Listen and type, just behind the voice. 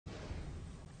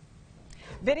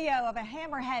Video of a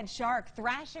hammerhead shark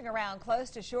thrashing around close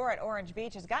to shore at Orange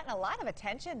Beach has gotten a lot of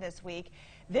attention this week.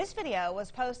 This video was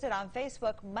posted on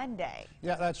Facebook Monday.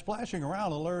 Yeah, that splashing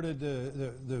around alerted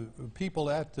the people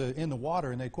in the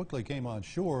water, and they quickly came on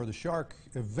shore. The shark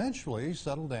eventually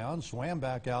settled down, swam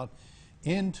back out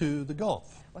into the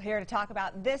Gulf. Well, here to talk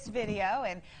about this video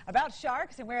and about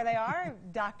sharks and where they are,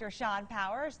 Dr. Sean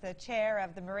Powers, the chair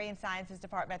of the Marine Sciences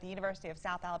Department at the University of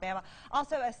South Alabama,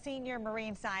 also a senior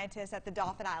marine scientist at the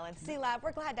Dauphin Island Sea Lab.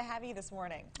 We're glad to have you this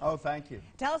morning. Oh, thank you.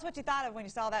 Tell us what you thought of when you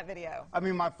saw that video. I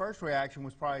mean, my first reaction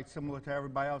was probably similar to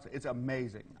everybody else. It's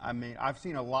amazing. I mean, I've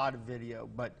seen a lot of video,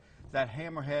 but that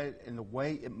hammerhead and the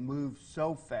way it moved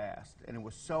so fast and it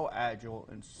was so agile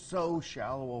and so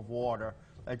shallow of water,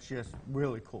 that's just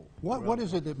really cool. What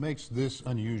is it that makes this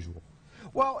unusual?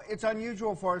 Well, it's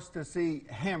unusual for us to see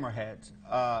hammerheads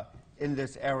in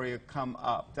this area come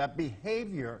up. That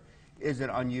behavior isn't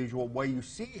unusual. Where you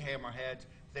see hammerheads,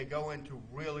 they go into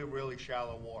really, really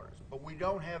shallow waters. But we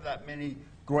don't have that many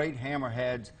great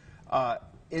hammerheads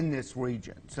in this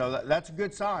region. So that's a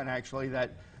good sign, actually,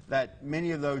 that many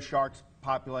of those sharks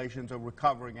populations are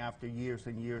recovering after years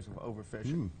and years of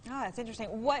overfishing. Oh, that's interesting.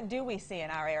 What do we see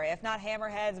in our area? If not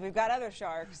hammerheads, we've got other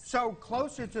sharks. So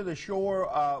closer to the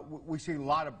shore, we see a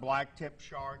lot of black-tip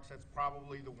sharks. That's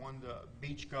probably the one the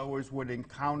beachgoers would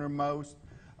encounter most.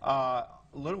 A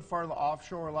little further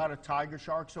offshore, a lot of tiger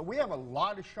sharks. So we have a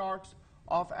lot of sharks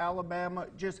off Alabama.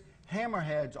 Just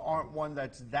hammerheads aren't one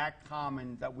that's that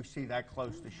common that we see that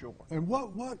close to shore. And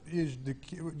what is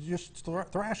just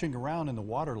thrashing around in the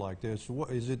water like this?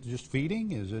 Is it just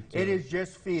feeding? Is it? It is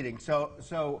just feeding.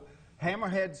 So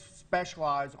hammerheads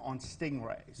specialize on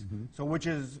stingrays. So which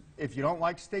is, if you don't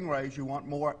like stingrays, you want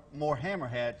more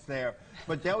hammerheads there.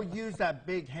 But they'll use that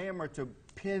big hammer to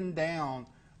pin down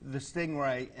the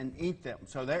stingray and eat them.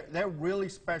 So they're really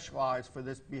specialized for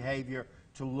this behavior,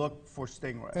 to look for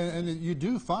stingrays. And you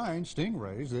do find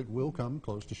stingrays that will come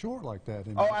close to shore like that.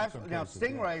 Oh, absolutely. Now,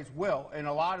 stingrays will, and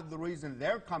a lot of the reason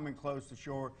they're coming close to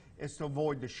shore is to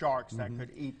avoid the sharks that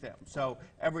could eat them. So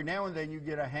every now and then you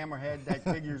get a hammerhead that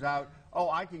figures out, oh,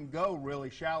 I can go really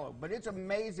shallow. But it's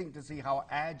amazing to see how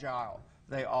agile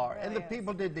they are. Really and the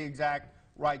people did the exact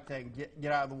right thing,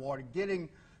 get out of the water. Getting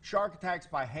shark attacks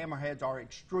by hammerheads are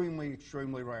extremely,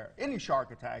 extremely rare. Any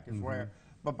shark attack is rare.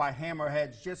 But by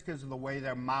hammerheads, just because of the way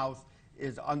their mouth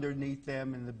is underneath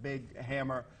them and the big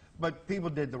hammer. But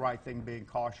people did the right thing, being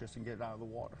cautious and getting out of the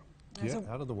water. Get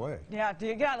out of the way. Yeah,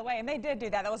 get out of the way. And they did do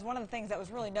that. That was one of the things that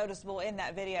was really noticeable in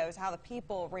that video, is how the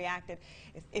people reacted.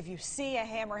 If you see a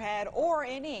hammerhead or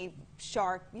any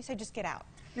shark, you say just get out.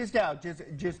 Just get out.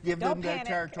 Just give them their panic.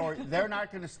 territory. They're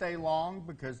not going to stay long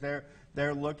because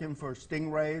they're looking for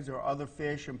stingrays or other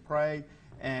fish and prey.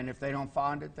 And if they don't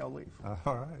find it, they'll leave.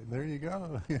 All right, there you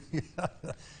go.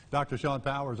 Dr. Sean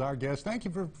Powers, our guest. Thank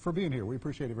you for being here. We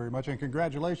appreciate it very much. And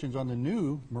congratulations on the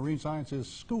new Marine Sciences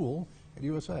School at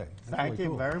USA. Thank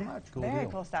you very much. Very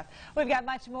cool stuff. We've got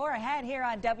much more ahead here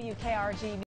on WKRG.